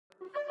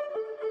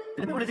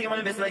Wanna think I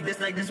wanna miss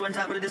like this one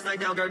top with a dislike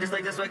down girl, just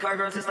like this way car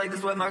girl, just like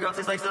this way Margot,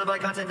 just like still about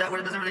content that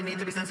word doesn't really need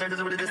to be censored,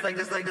 doesn't really dislike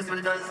this what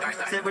it does.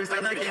 Sit with a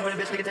style like it, when a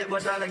bitch make a tip,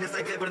 watch out like this,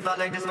 like it, with a thought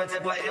like this, what's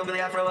it, white, over the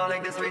afro, all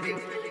like this way deep.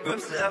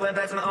 Oops, I went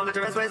back to my old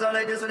dress ways, all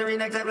like this, with a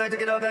re-neck tap, like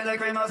took it all back like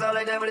cream house, all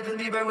like that, with a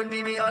Bieber, wouldn't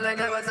be me, all like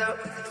that, what's up?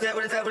 Step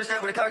with a tap, with a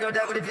strap, with a cargo,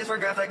 that, with a piece for a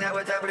graph like that,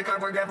 with a tap, with a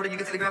cardboard graph, with a you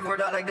can see the graph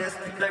board out like this.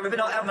 Like ripping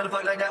all out,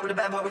 motherfucker like that, with a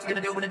bad boy, what you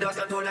gonna do when the dogs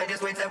come to it like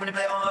this, wait, tap, when they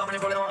play on up, when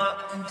they roll it on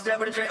up. Step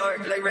with a tray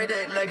art, like Ray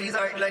Day, like these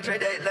art, like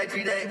trade day, like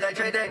 3 day, like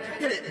trade day.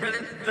 Hit it,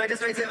 brilliant. Like this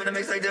straight tip with a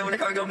mix like that, with a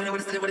cargo, minute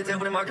with a sit, with a tip,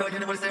 with a mark, you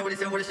know what a stand, with a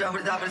sit, with a shot,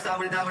 with a dot, with a stop,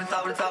 with a dot, with a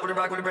top, with a top, with a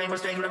rock, with a brain, with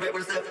a string, with a bit,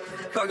 with a step.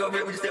 Cargo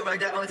bit, with a step like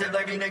that, on the tip,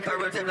 like V-neck,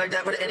 cargo tip like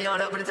that, with an any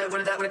on up, with a tip,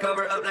 with a that, with a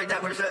cover up like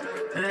that, with a shut.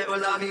 And it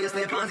was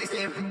obviously a Ponzi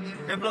scheme.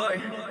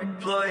 Employ,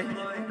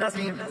 not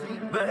scheme.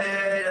 But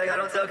hey, like I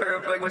don't tell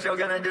curve, like what y'all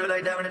gonna do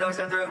like that when the dogs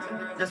come through?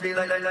 Just be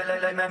like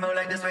mammo,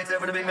 like this way tip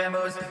with a big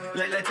mammos.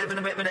 Like tip in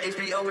the whip with the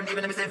HBO, wouldn't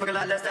even let me say fuck a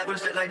lot less that with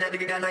a shit like that.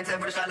 Nigga got like 10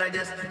 with a shot like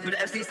this. With the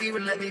FCC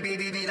wouldn't let me be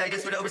like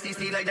this with the overseas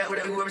C like that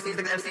with the who overseas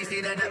like the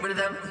FCC that with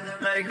them.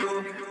 Like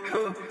who,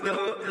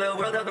 the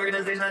World Health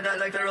Organization like that,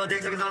 like federal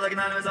dicks, like it's all like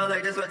anonymous, all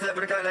like this, what's up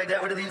with a car like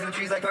that, with the leaves and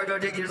trees like cargo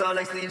dick, here's all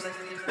like sleeves.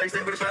 Like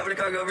sit with a shot with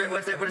a cargo rip,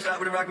 what's it with a shot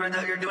with a rock with a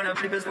nut, you're doing a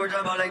pretty piss poor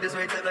job all like this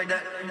way, tip like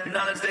that.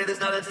 Now let's say this,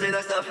 now let's say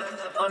that stuff.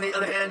 On the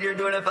other hand, you're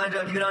doing a fine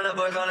job, you get on up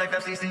boys, all like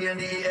FCC and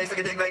DEA, suck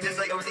a dick like this,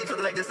 like overseas,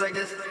 something like this,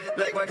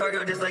 like white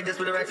cargo, just like this,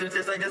 with a reaction,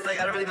 just like this, like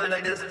I don't really mind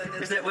like this.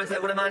 You sit with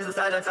it, what a mind is the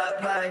side on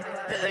top, high,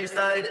 and your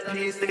side,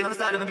 he's sticking on the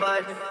side of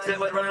implied. Sit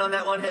what running on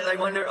that one hit like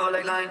wonder, all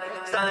like line,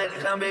 side,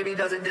 clown baby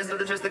does it, this with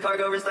the twist, the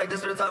cargo wrist like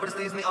this with the top, with the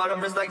sleeves, me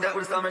autumn wrist like that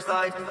with the summer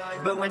side.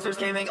 But winters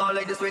came in all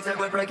like this way, tip,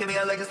 what break me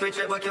out like this way,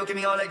 trip, what kill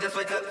me all like this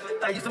way,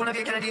 tip. I used to wanna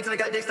get Kennedy till I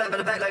got dick slapped by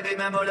the back like big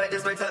mammo like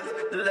this way, tip.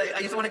 Like, I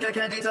used to wanna get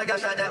Kennedy till I got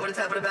shot that with a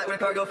tap with a back with a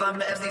cargo found from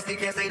the FCC,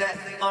 can't say that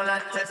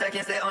online, tap,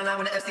 can't say it online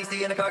when the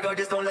FCC and the cargo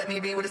just don't let me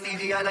be with the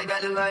CGI like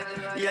that little line,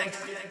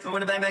 yanks. When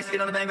the bang bang,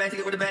 get on the bang bang,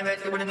 get with the bang bang,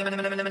 get with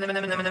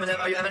the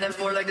are you M&M's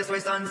for like this way,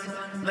 sons?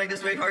 Like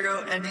this way,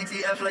 cargo and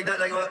DTF like that,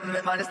 like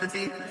what, minus the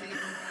T?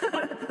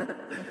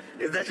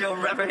 Is that your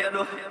rapper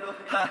handle?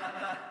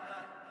 Ha!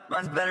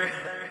 Mine's better.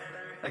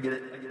 I get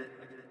it.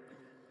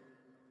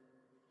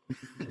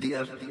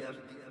 DF.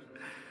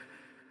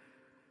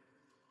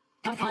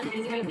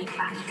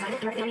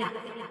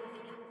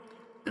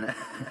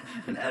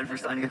 An ad for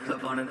signing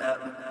up on an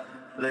app.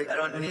 Like, I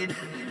don't need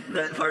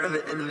that part of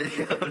it in the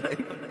video.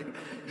 Like,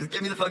 just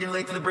give me the fucking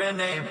link to the brand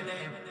name,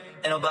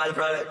 and I'll buy the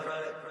product.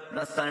 I'm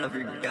not signing up for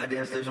your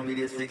goddamn social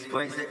media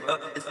 6.6.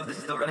 Oh, this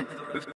is still running. Oops.